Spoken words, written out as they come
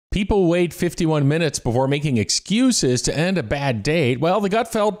People wait 51 minutes before making excuses to end a bad date. Well, the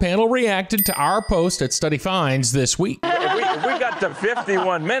Gutfeld panel reacted to our post at Study Finds this week. If we got to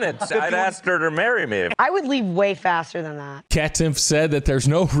 51 minutes, I'd ask her to marry me. I would leave way faster than that. Katzimf said that there's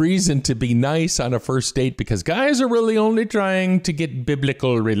no reason to be nice on a first date because guys are really only trying to get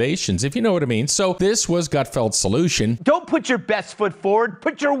biblical relations, if you know what I mean. So this was Gutfeld's solution. Don't put your best foot forward,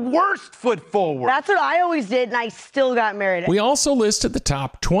 put your worst foot forward. That's what I always did, and I still got married. We also listed the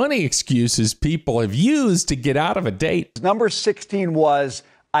top 20 excuses people have used to get out of a date. Number 16 was,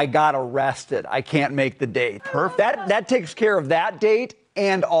 I got arrested. I can't make the date. Perfect. That takes care of that date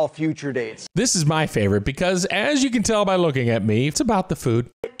and all future dates. This is my favorite because, as you can tell by looking at me, it's about the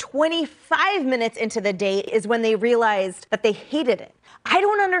food. 25 minutes into the date is when they realized that they hated it. I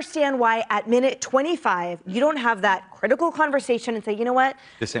don't understand why at minute 25, you don't have that critical conversation and say, you know what,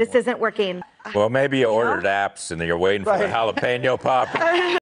 this isn't working. Well, maybe you ordered apps and you're waiting for the jalapeno pop.